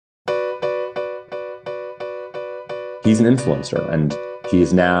he's an influencer, and he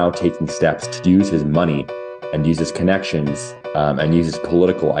is now taking steps to use his money and use his connections and use his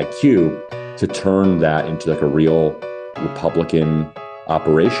political IQ to turn that into like a real Republican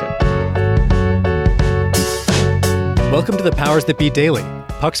operation. Welcome to the Powers That Be Daily,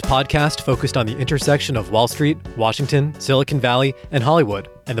 Puck's podcast focused on the intersection of Wall Street, Washington, Silicon Valley, and Hollywood,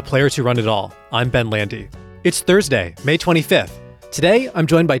 and the players who run it all. I'm Ben Landy. It's Thursday, May 25th. Today, I'm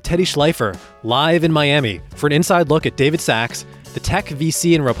joined by Teddy Schleifer, live in Miami, for an inside look at David Sacks, the tech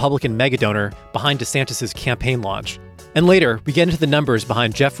VC and Republican megadonor behind DeSantis' campaign launch. And later, we get into the numbers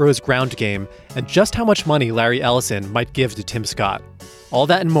behind Jeff Roe's ground game and just how much money Larry Ellison might give to Tim Scott. All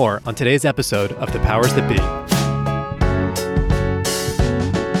that and more on today's episode of The Powers That Be.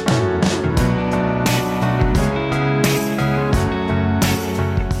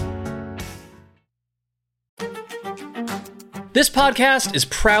 This podcast is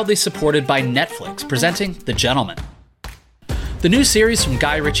proudly supported by Netflix, presenting The Gentleman. The new series from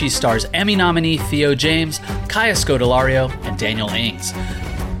Guy Ritchie stars Emmy nominee Theo James, Kaya Scodelario, and Daniel Ings.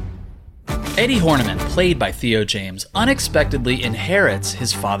 Eddie Horniman, played by Theo James, unexpectedly inherits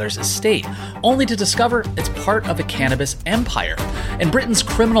his father's estate, only to discover it's part of a cannabis empire. And Britain's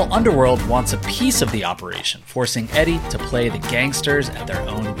criminal underworld wants a piece of the operation, forcing Eddie to play the gangsters at their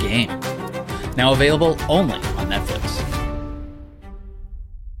own game. Now available only on Netflix.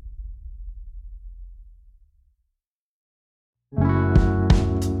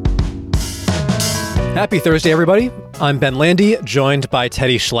 Happy Thursday, everybody. I'm Ben Landy, joined by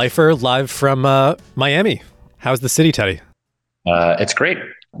Teddy Schleifer, live from Miami. How's the city, Teddy? It's great.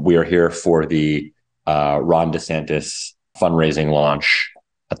 We are here for the Ron DeSantis fundraising launch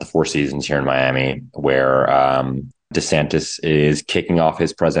at the Four Seasons here in Miami, where DeSantis is kicking off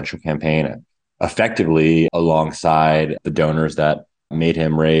his presidential campaign effectively alongside the donors that made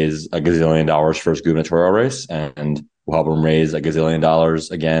him raise $1 gazillion for his gubernatorial race and will help him raise $1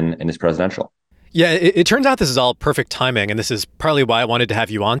 gazillion again in his presidential. Yeah, it turns out this is all perfect timing, and this is partly why I wanted to have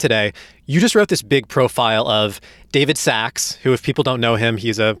you on today. You just wrote this big profile of David Sacks, who, if people don't know him,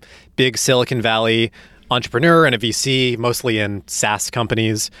 he's a big Silicon Valley entrepreneur and a VC, mostly in SaaS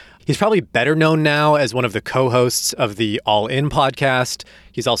companies. He's probably better known now as one of the co-hosts of the All In podcast.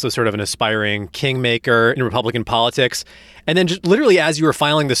 He's also sort of an aspiring kingmaker in Republican politics. And then just literally as you were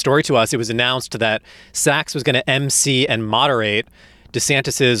filing the story to us, it was announced that Sacks was going to MC and moderate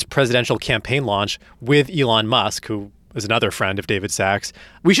DeSantis' presidential campaign launch with Elon Musk, who is another friend of David Sacks.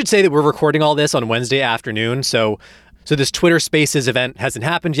 We should say that we're recording all this on Wednesday afternoon, so this Twitter Spaces event hasn't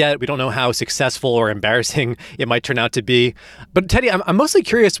happened yet. We don't know how successful or embarrassing it might turn out to be. But Teddy, I'm mostly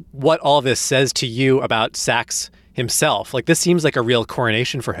curious what all of this says to you about Sacks himself. Like, this seems like a real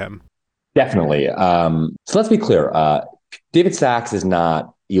coronation for him. Definitely. So let's be clear. David Sacks is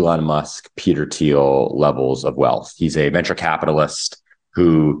not Elon Musk, Peter Thiel levels of wealth. He's a venture capitalist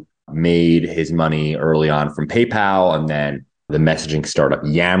who made his money early on from PayPal and then the messaging startup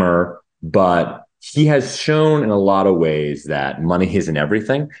Yammer. But he has shown in a lot of ways that money isn't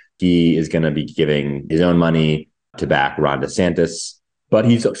everything. He is going to be giving his own money to back Ron DeSantis. But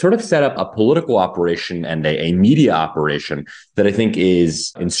he's sort of set up a political operation and a media operation that I think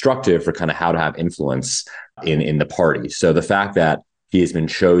is instructive for kind of how to have influence in the party. So the fact that he has been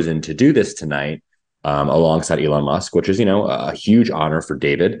chosen to do this tonight alongside Elon Musk, which is, a huge honor for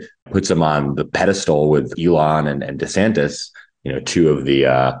David, puts him on the pedestal with Elon and DeSantis, two of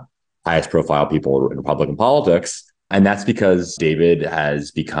the highest profile people in Republican politics. And that's because David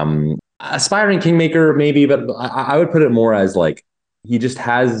has become aspiring kingmaker, maybe, but I would put it more as like he just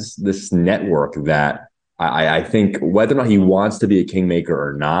has this network that I think whether or not he wants to be a kingmaker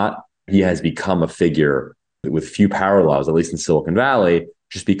or not, he has become a figure with few parallels, at least in Silicon Valley,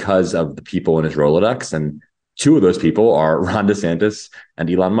 just because of the people in his Rolodex. And two of those people are Ron DeSantis and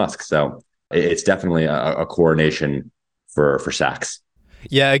Elon Musk. So it's definitely a coronation for Sacks.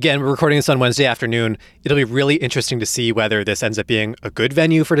 Yeah, again, we're recording this on Wednesday afternoon. It'll be really interesting to see whether this ends up being a good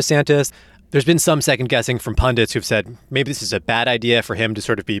venue for DeSantis. There's been some second guessing from pundits who've said maybe this is a bad idea for him to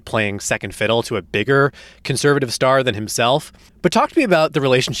sort of be playing second fiddle to a bigger conservative star than himself. But talk to me about the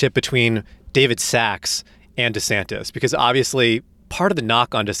relationship between David Sacks and DeSantis, because obviously part of the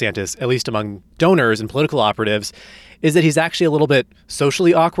knock on DeSantis, at least among donors and political operatives, is that he's actually a little bit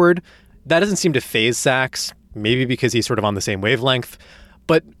socially awkward. That doesn't seem to faze Sacks, maybe because he's sort of on the same wavelength.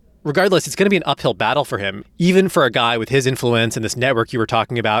 But regardless, it's going to be an uphill battle for him. Even for a guy with his influence and this network you were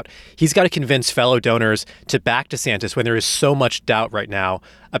talking about, he's got to convince fellow donors to back DeSantis when there is so much doubt right now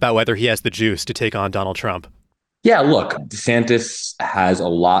about whether he has the juice to take on Donald Trump. Yeah, look, DeSantis has a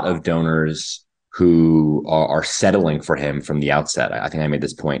lot of donors who are settling for him from the outset. I think I made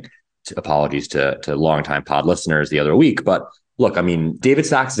this point. Apologies to longtime pod listeners the other week. But look, I mean, David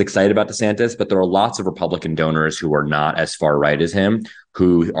Sachs is excited about DeSantis, but there are lots of Republican donors who are not as far right as him,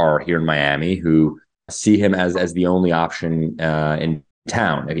 who are here in Miami, who see him as the only option in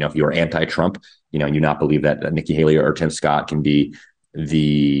town. If you're anti-Trump, and you not believe that Nikki Haley or Tim Scott can be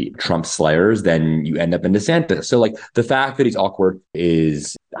the Trump slayers, then you end up in DeSantis. So like the fact that he's awkward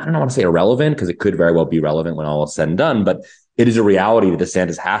is, I don't want to say irrelevant, because it could very well be relevant when all is said and done, but it is a reality that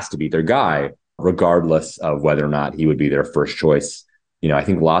DeSantis has to be their guy, regardless of whether or not he would be their first choice. I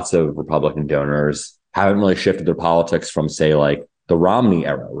think lots of Republican donors haven't really shifted their politics from, say, like the Romney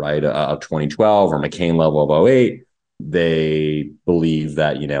era, right, of 2012 or McCain level of '08. They believe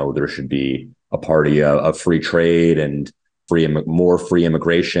that, there should be a party of free trade and more free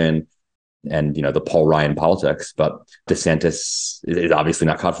immigration and, the Paul Ryan politics. But DeSantis is obviously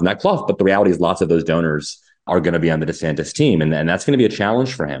not cut from that cloth. But the reality is lots of those donors are going to be on the DeSantis team. And that's going to be a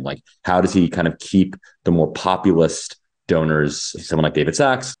challenge for him. Like, how does he kind of keep the more populist donors, someone like David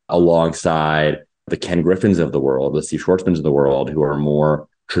Sachs, alongside the Ken Griffins of the world, the Steve Schwartzmans of the world, who are more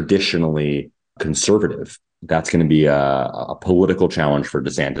traditionally conservative? That's going to be a political challenge for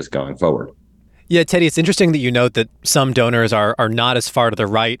DeSantis going forward. Yeah, Teddy, it's interesting that you note that some donors are not as far to the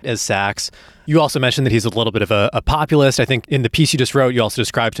right as Sachs. You also mentioned that he's a little bit of a populist. I think in the piece you just wrote, you also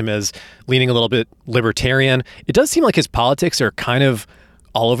described him as leaning a little bit libertarian. It does seem like his politics are kind of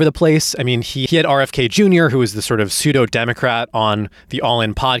all over the place. I mean, he had RFK Jr., who was the sort of pseudo-Democrat on the All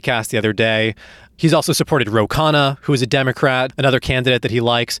In podcast the other day. He's also supported Ro Khanna, who is a Democrat, another candidate that he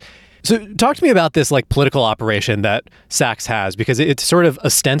likes. So talk to me about this political operation that Sachs has, because it's sort of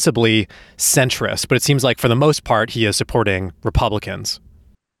ostensibly centrist, but it seems like for the most part, he is supporting Republicans.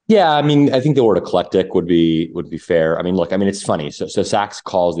 Yeah, I mean, I think the word eclectic would be fair. I mean, look, it's funny. So Sachs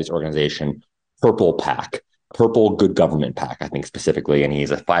calls this organization Purple PAC, Purple Good Government PAC, I think specifically, and he's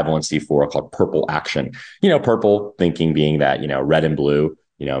a 501c4 called Purple Action. Purple thinking being that, red and blue,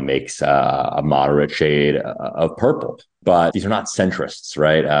 makes a moderate shade of purple. But these are not centrists,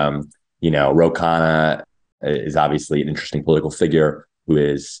 right? Ro Khanna is obviously an interesting political figure who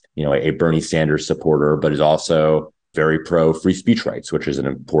is, a Bernie Sanders supporter, but is also very pro free speech rights, which is an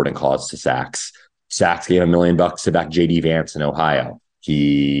important cause to Sachs. Sachs gave $1 million to back J.D. Vance in Ohio.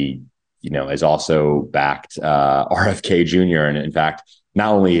 He, has also backed RFK Jr. And in fact,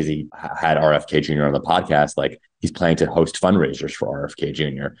 not only has he had RFK Jr. on the podcast, like he's planning to host fundraisers for RFK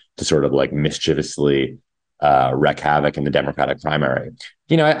Jr. to sort of like mischievously wreak havoc in the Democratic primary.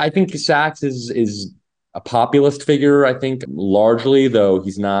 I think Sachs is a populist figure, I think, largely, though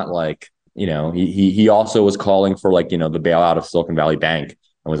he's not like, he also was calling for the bailout of Silicon Valley Bank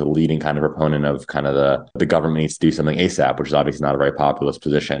and was a leading kind of proponent of kind of the government needs to do something ASAP, which is obviously not a very populist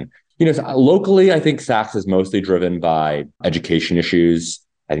position. So locally, I think Sachs is mostly driven by education issues.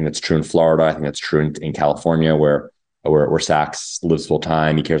 I think that's true in Florida. I think that's true in California, where Sachs lives full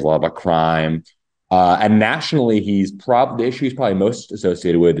time. He cares a lot about crime. And nationally, the issue he's probably most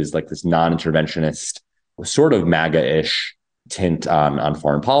associated with is like this non-interventionist, sort of MAGA-ish tint on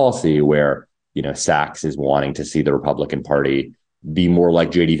foreign policy, where, Sachs is wanting to see the Republican Party be more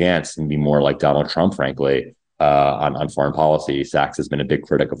like J.D. Vance and be more like Donald Trump, frankly, on foreign policy. Sachs has been a big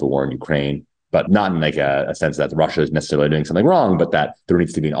critic of the war in Ukraine, but not in like a sense that Russia is necessarily doing something wrong, but that there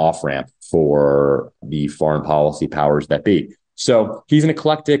needs to be an off-ramp for the foreign policy powers that be. So he's an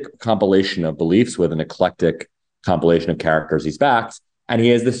eclectic compilation of beliefs with an eclectic compilation of characters he's backed. And he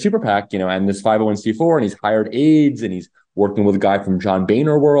has this super PAC, and this 501c4, and he's hired aides, and he's working with a guy from John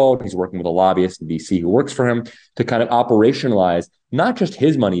Boehner world. He's working with a lobbyist in DC who works for him to kind of operationalize not just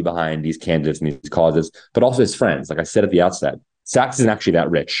his money behind these candidates and these causes, but also his friends. Like I said at the outset, Sachs isn't actually that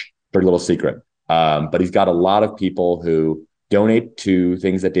rich. Very little secret. But he's got a lot of people who donate to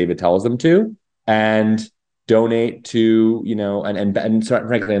things that David tells them to, and donate to, and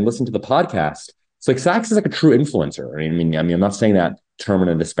frankly, and listen to the podcast. It's like Sachs is like a true influencer. I mean, I'm not saying that term in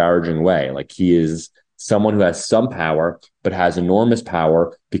a disparaging way. Like, he is someone who has some power, but has enormous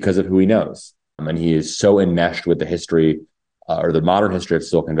power because of who he knows. And he is so enmeshed with the history or the modern history of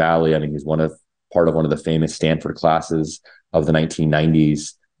Silicon Valley. I mean, he's part of one of the famous Stanford classes of the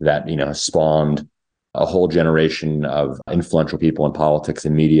 1990s that, has spawned a whole generation of influential people in politics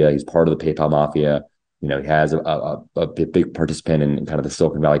and media. He's part of the PayPal mafia. He has a big participant in kind of the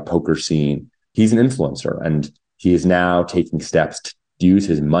Silicon Valley poker scene. He's an influencer, and he is now taking steps to use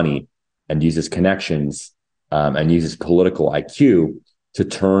his money and use his connections and use his political IQ to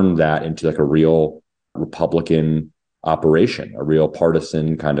turn that into like a real Republican operation, a real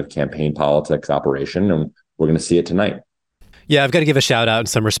partisan kind of campaign politics operation. And we're going to see it tonight. Yeah, I've got to give a shout out in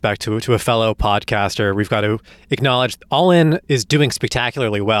some respect to a fellow podcaster. We've got to acknowledge All In is doing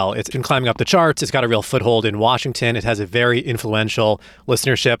spectacularly well. It's been climbing up the charts. It's got a real foothold in Washington. It has a very influential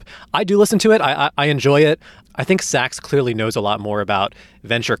listenership. I do listen to it. I enjoy it. I think Sachs clearly knows a lot more about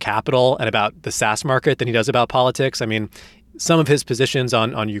venture capital and about the SaaS market than he does about politics. I mean, some of his positions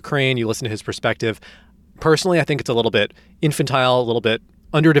on Ukraine, you listen to his perspective. Personally, I think it's a little bit infantile, a little bit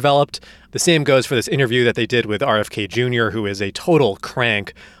underdeveloped. The same goes for this interview that they did with RFK Jr., who is a total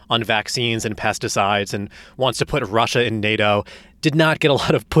crank on vaccines and pesticides and wants to put Russia in NATO. Did not get a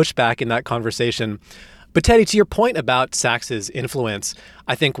lot of pushback in that conversation. But Teddy, to your point about Sachs's influence,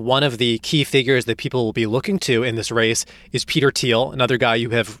 I think one of the key figures that people will be looking to in this race is Peter Thiel, another guy you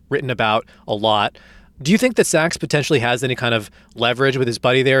have written about a lot. Do you think that Sachs potentially has any kind of leverage with his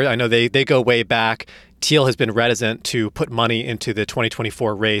buddy there? I know they go way back. Thiel has been reticent to put money into the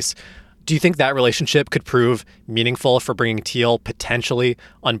 2024 race. Do you think that relationship could prove meaningful for bringing Thiel potentially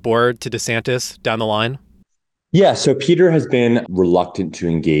on board to DeSantis down the line? Yeah, so Peter has been reluctant to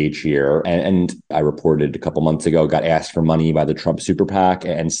engage here. And I reported a couple months ago, got asked for money by the Trump super PAC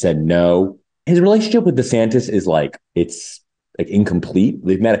and said no. His relationship with DeSantis is it's incomplete.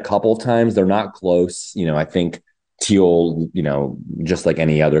 They've met a couple of times. They're not close. I think Thiel, just like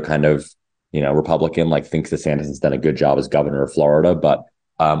any other kind of, Republican, thinks DeSantis has done a good job as governor of Florida. But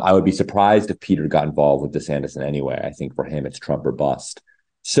I would be surprised if Peter got involved with DeSantis in any way. I think for him, it's Trump or bust.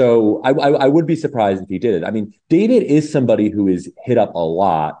 So I would be surprised if he did it. I mean, David is somebody who is hit up a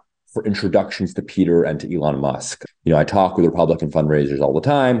lot for introductions to Peter and to Elon Musk. I talk with Republican fundraisers all the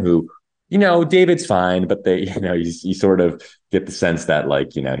time who, David's fine, but they, you sort of get the sense that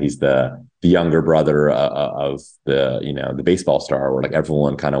he's the younger brother of the baseball star, where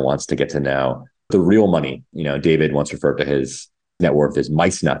everyone kind of wants to get to know the real money. David once referred to his net worth as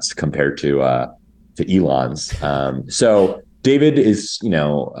mice nuts compared to Elon's. So David is, I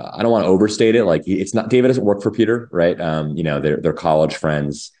don't want to overstate it. It's not, David doesn't work for Peter, right? They're college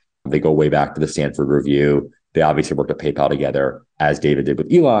friends. They go way back to the Stanford Review. They obviously worked at PayPal together, as David did with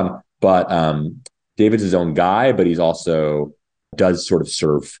Elon. But David's his own guy, but he's also does sort of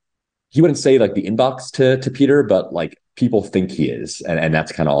serve, he wouldn't say the inbox to Peter, but people think he is. And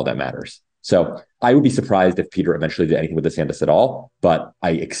that's kind of all that matters. So I would be surprised if Peter eventually did anything with DeSantis at all, but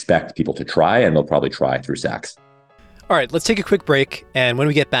I expect people to try, and they'll probably try through Sachs. All right, let's take a quick break. And when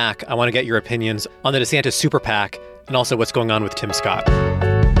we get back, I want to get your opinions on the DeSantis super PAC and also what's going on with Tim Scott.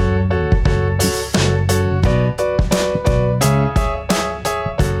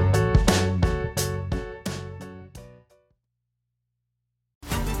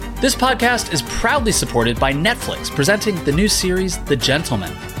 This podcast is proudly supported by Netflix, presenting the new series, The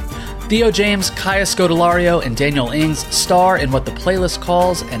Gentleman. Theo James, Kaya Scodelario, and Daniel Ings star in what the playlist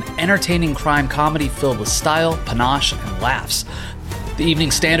calls an entertaining crime comedy filled with style, panache, and laughs. The Evening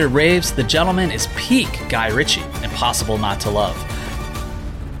Standard raves The Gentleman is peak Guy Ritchie, impossible not to love.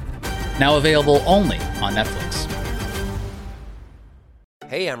 Now available only on Netflix.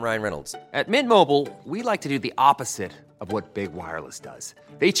 Hey, I'm Ryan Reynolds. At Mint Mobile, we like to do the opposite of what Big Wireless does.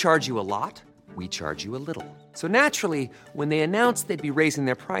 They charge you a lot, we charge you a little. So naturally, when they announced they'd be raising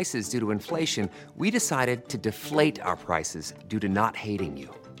their prices due to inflation, we decided to deflate our prices due to not hating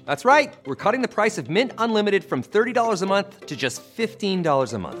you. That's right. We're cutting the price of Mint Unlimited from $30 a month to just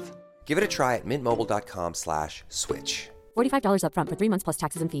 $15 a month. Give it a try at mintmobile.com/switch. $45 up front for 3 months plus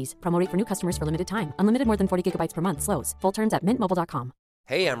taxes and fees. Promo rate for new customers for limited time. Unlimited more than 40 gigabytes per month slows. Full terms at mintmobile.com.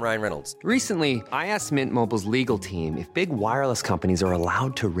 Hey, I'm Ryan Reynolds. Recently, I asked Mint Mobile's legal team if big wireless companies are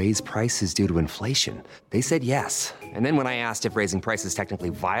allowed to raise prices due to inflation. They said yes. And then when I asked if raising prices technically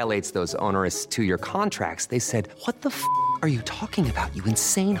violates those onerous 2-year contracts, they said, "What the f*** are you talking about, you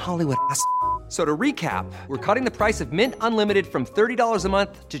insane Hollywood ass?" So to recap, we're cutting the price of Mint Unlimited from $30 a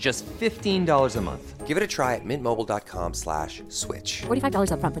month to just $15 a month. Give it a try at mintmobile.com/switch.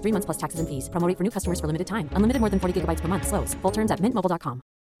 $45 up front for 3 months plus taxes and fees. Promo rate for new customers for limited time. Unlimited more than 40 gigabytes per month slows. Full terms at mintmobile.com.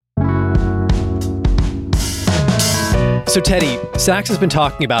 So Teddy, Sachs has been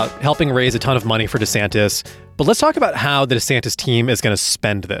talking about helping raise a ton of money for DeSantis, but let's talk about how the DeSantis team is going to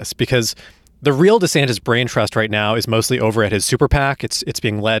spend this, because the real DeSantis brain trust right now is mostly over at his super PAC. It's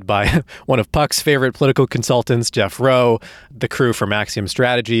being led by one of Puck's favorite political consultants, Jeff Rowe, the crew from Axiom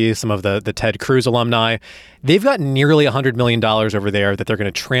Strategy, some of the Ted Cruz alumni. They've got nearly $100 million over there that they're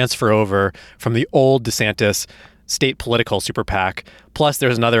going to transfer over from the old DeSantis state political super PAC. Plus,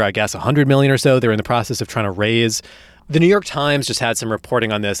 there's another, I guess, 100 million or so they're in the process of trying to raise. The New York Times just had some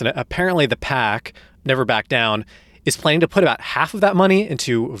reporting on this, and apparently the PAC, Never Back Down, is planning to put about half of that money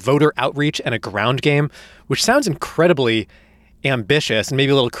into voter outreach and a ground game, which sounds incredibly ambitious and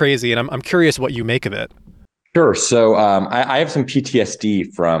maybe a little crazy. And I'm curious what you make of it. Sure. So I have some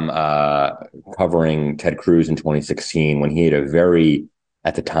PTSD from covering Ted Cruz in 2016 when he had a very,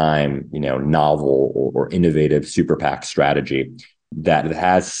 at the time, novel or innovative super PAC strategy that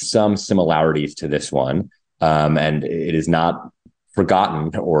has some similarities to this one. And it is not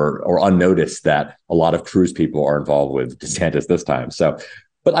forgotten or unnoticed that a lot of Cruz people are involved with DeSantis this time. So,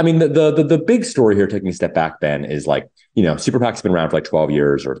 but I mean, the big story here, taking a step back, Ben, is like, super PAC's been around for like 12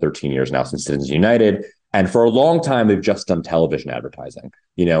 years or 13 years now since Citizens United. And for a long time, they've just done television advertising.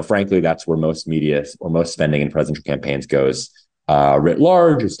 Frankly, that's where most media or most spending in presidential campaigns goes writ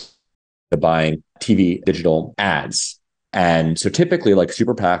large, is to buying TV digital ads. And so typically, like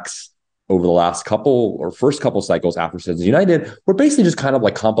super PACs over the last couple or first couple cycles after Citizens United were basically just kind of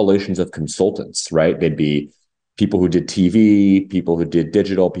like compilations of consultants, right? They'd be people who did TV, people who did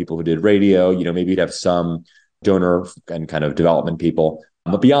digital, people who did radio. Maybe you'd have some donor and kind of development people.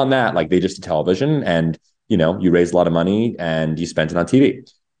 But beyond that, like they just did television and, you raised a lot of money and you spent it on TV.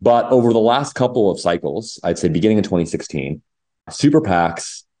 But over the last couple of cycles, I'd say beginning in 2016, super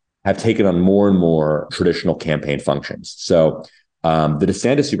PACs have taken on more and more traditional campaign functions. So the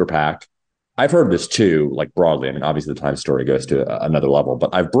DeSantis super PAC, I've heard this too, like broadly. I mean, obviously the Times story goes to another level, but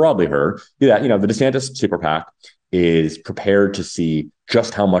I've broadly heard that, the DeSantis super PAC is prepared to see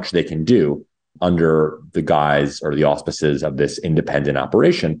just how much they can do under the guise or the auspices of this independent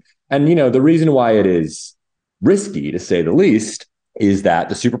operation. And, the reason why it is risky, to say the least, is that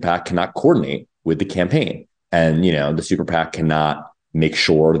the super PAC cannot coordinate with the campaign. And, the super PAC cannot make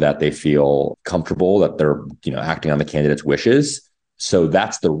sure that they feel comfortable that they're, acting on the candidate's wishes. So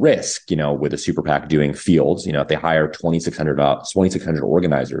that's the risk, with a super PAC doing fields. If they hire 2,600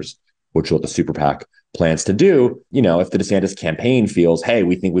 organizers, which is what the super PAC plans to do, if the DeSantis campaign feels, hey,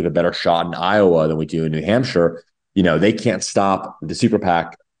 we think we have a better shot in Iowa than we do in New Hampshire, they can't stop the super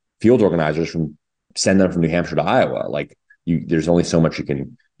PAC field organizers from sending them from New Hampshire to Iowa. Like there's only so much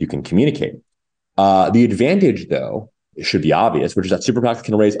you can communicate. The advantage, though, it should be obvious, which is that super PACs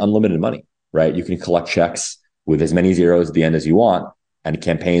can raise unlimited money, right? You can collect checks with as many zeros at the end as you want, and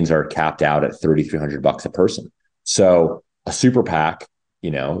campaigns are capped out at $3,300 a person. So a super PAC,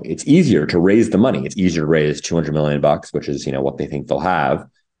 it's easier to raise the money. It's easier to raise $200 million, which is, what they think they'll have,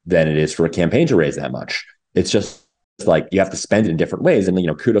 than it is for a campaign to raise that much. It's just like you have to spend it in different ways.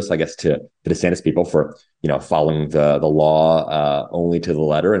 And, kudos, I guess, to the DeSantis people for, following the law only to the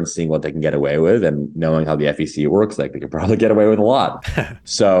letter and seeing what they can get away with, and knowing how the FEC works, like they could probably get away with a lot.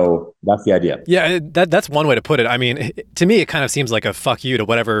 So that's the idea. Yeah, that's one way to put it. I mean, to me, it kind of seems like a fuck you to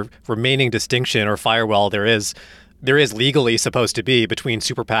whatever remaining distinction or firewall there is legally supposed to be between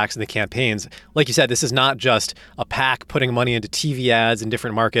super PACs and the campaigns. Like you said, this is not just a PAC putting money into TV ads in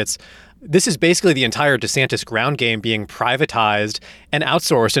different markets. This is basically the entire DeSantis ground game being privatized and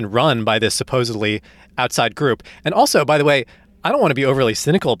outsourced and run by this supposedly outside group. And also, by the way, I don't want to be overly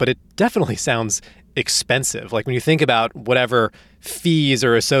cynical, but it definitely sounds expensive. Like when you think about whatever fees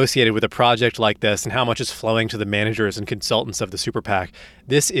are associated with a project like this and how much is flowing to the managers and consultants of the super PAC,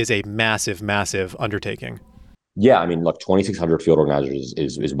 this is a massive, massive undertaking. Yeah, I mean, look, 2,600 field organizers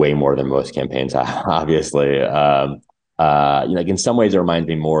is way more than most campaigns have, obviously. Like in some ways, it reminds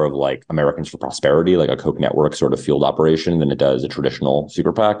me more of like Americans for Prosperity, like a Koch network sort of field operation, than it does a traditional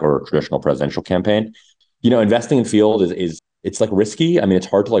super PAC or a traditional presidential campaign. Investing in field is it's like risky. I mean, it's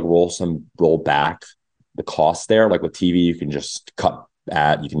hard to like roll back the costs there. Like with TV, you can just cut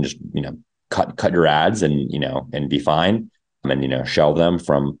your ads and be fine, and shelve them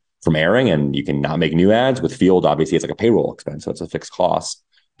from airing, and you can not make new ads. With field, obviously, it's like a payroll expense, so it's a fixed cost.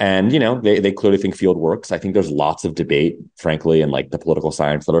 And, they clearly think field works. I think there's lots of debate, frankly, in like the political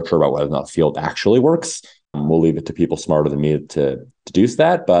science literature about whether or not field actually works. We'll leave it to people smarter than me to deduce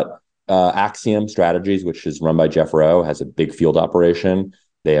that. But Axiom Strategies, which is run by Jeff Rowe, has a big field operation.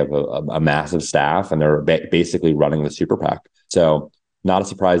 They have a massive staff, and they're basically running the super PAC. So not a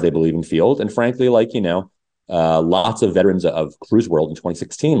surprise they believe in field. And frankly, lots of veterans of Cruz World in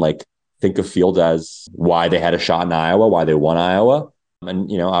 2016, like think of field as why they had a shot in Iowa, why they won Iowa.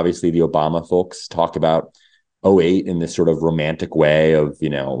 And, obviously the Obama folks talk about 2008 in this sort of romantic way of,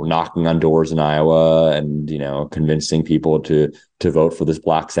 knocking on doors in Iowa and, convincing people to vote for this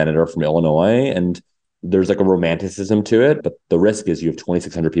black senator from Illinois. And there's like a romanticism to it. But the risk is you have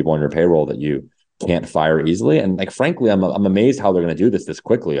 2,600 people on your payroll that you can't fire easily. And like, frankly, I'm amazed how they're going to do this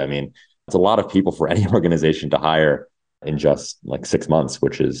quickly. I mean, it's a lot of people for any organization to hire in just like 6 months,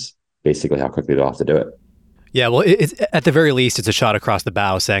 which is basically how quickly they'll have to do it. Yeah, well, it's, at the very least, it's a shot across the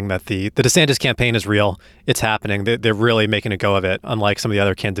bow saying that the DeSantis campaign is real. It's happening. They're really making a go of it, unlike some of the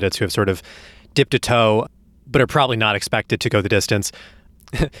other candidates who have sort of dipped a toe, but are probably not expected to go the distance.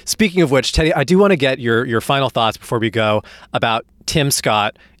 Speaking of which, Teddy, I do want to get your final thoughts before we go about Tim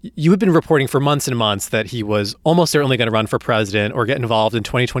Scott. You had been reporting for months and months that he was almost certainly going to run for president or get involved in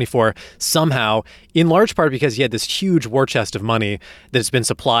 2024 somehow, in large part because he had this huge war chest of money that's been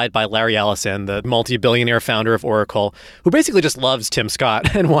supplied by Larry Ellison, the multi-billionaire founder of Oracle, who basically just loves Tim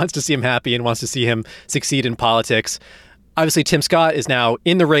Scott and wants to see him happy and wants to see him succeed in politics. Obviously, Tim Scott is now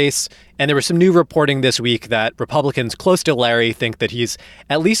in the race, and there was some new reporting this week that Republicans close to Larry think that he's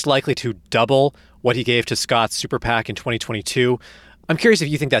at least likely to double what he gave to Scott's super PAC in 2022. I'm curious if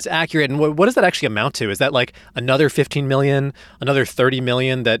you think that's accurate, and what does that actually amount to? Is that like another 15 million, another 30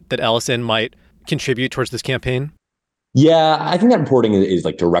 million that Ellison might contribute towards this campaign? Yeah, I think that reporting is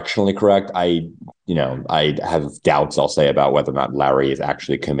like directionally correct. I have doubts, I'll say, about whether or not Larry has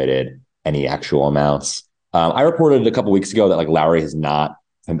actually committed any actual amounts. I reported a couple weeks ago that like Larry has not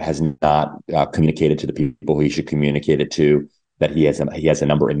communicated to the people who he should communicate it to, that he has a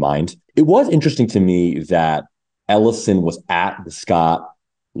number in mind. It was interesting to me that Ellison was at the Scott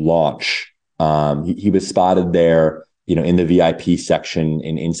launch. He was spotted there, in the VIP section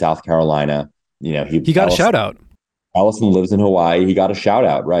in South Carolina. He got a shout out. Ellison lives in Hawaii. He got a shout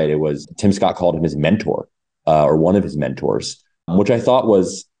out, right? It was Tim Scott called him his mentor, or one of his mentors, which I thought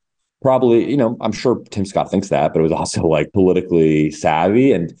was probably, I'm sure Tim Scott thinks that, but it was also like politically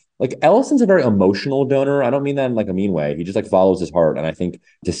savvy. And like Ellison's a very emotional donor. I don't mean that in like a mean way. He just like follows his heart. And I think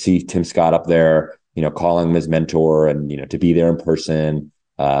to see Tim Scott up there, calling him his mentor and, to be there in person,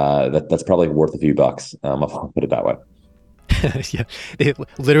 that's probably worth a few bucks. I'll put it that way. Yeah,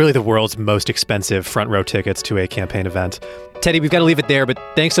 literally the world's most expensive front row tickets to a campaign event. Teddy, we've got to leave it there, but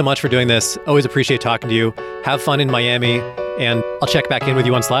thanks so much for doing this. Always appreciate talking to you. Have fun in Miami, and I'll check back in with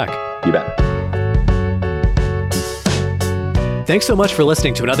you on Slack. You bet. Thanks so much for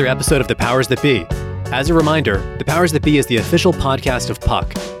listening to another episode of The Powers That Be. As a reminder, The Powers That Be is the official podcast of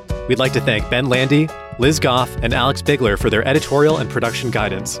Puck. We'd like to thank Ben Landy, Liz Goff, and Alex Bigler for their editorial and production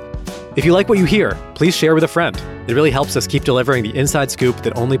guidance. If you like what you hear, please share with a friend. It really helps us keep delivering the inside scoop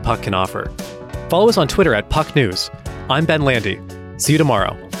that only Puck can offer. Follow us on Twitter at Puck News. I'm Ben Landy. See you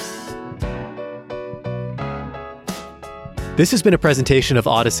tomorrow. This has been a presentation of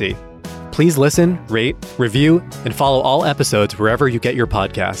Odyssey. Please listen, rate, review, and follow all episodes wherever you get your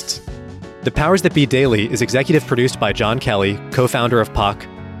podcasts. The Powers That Be Daily is executive produced by John Kelly, co-founder of Puck,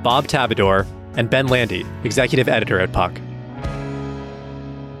 Bob Tabador, and Ben Landy, executive editor at Puck.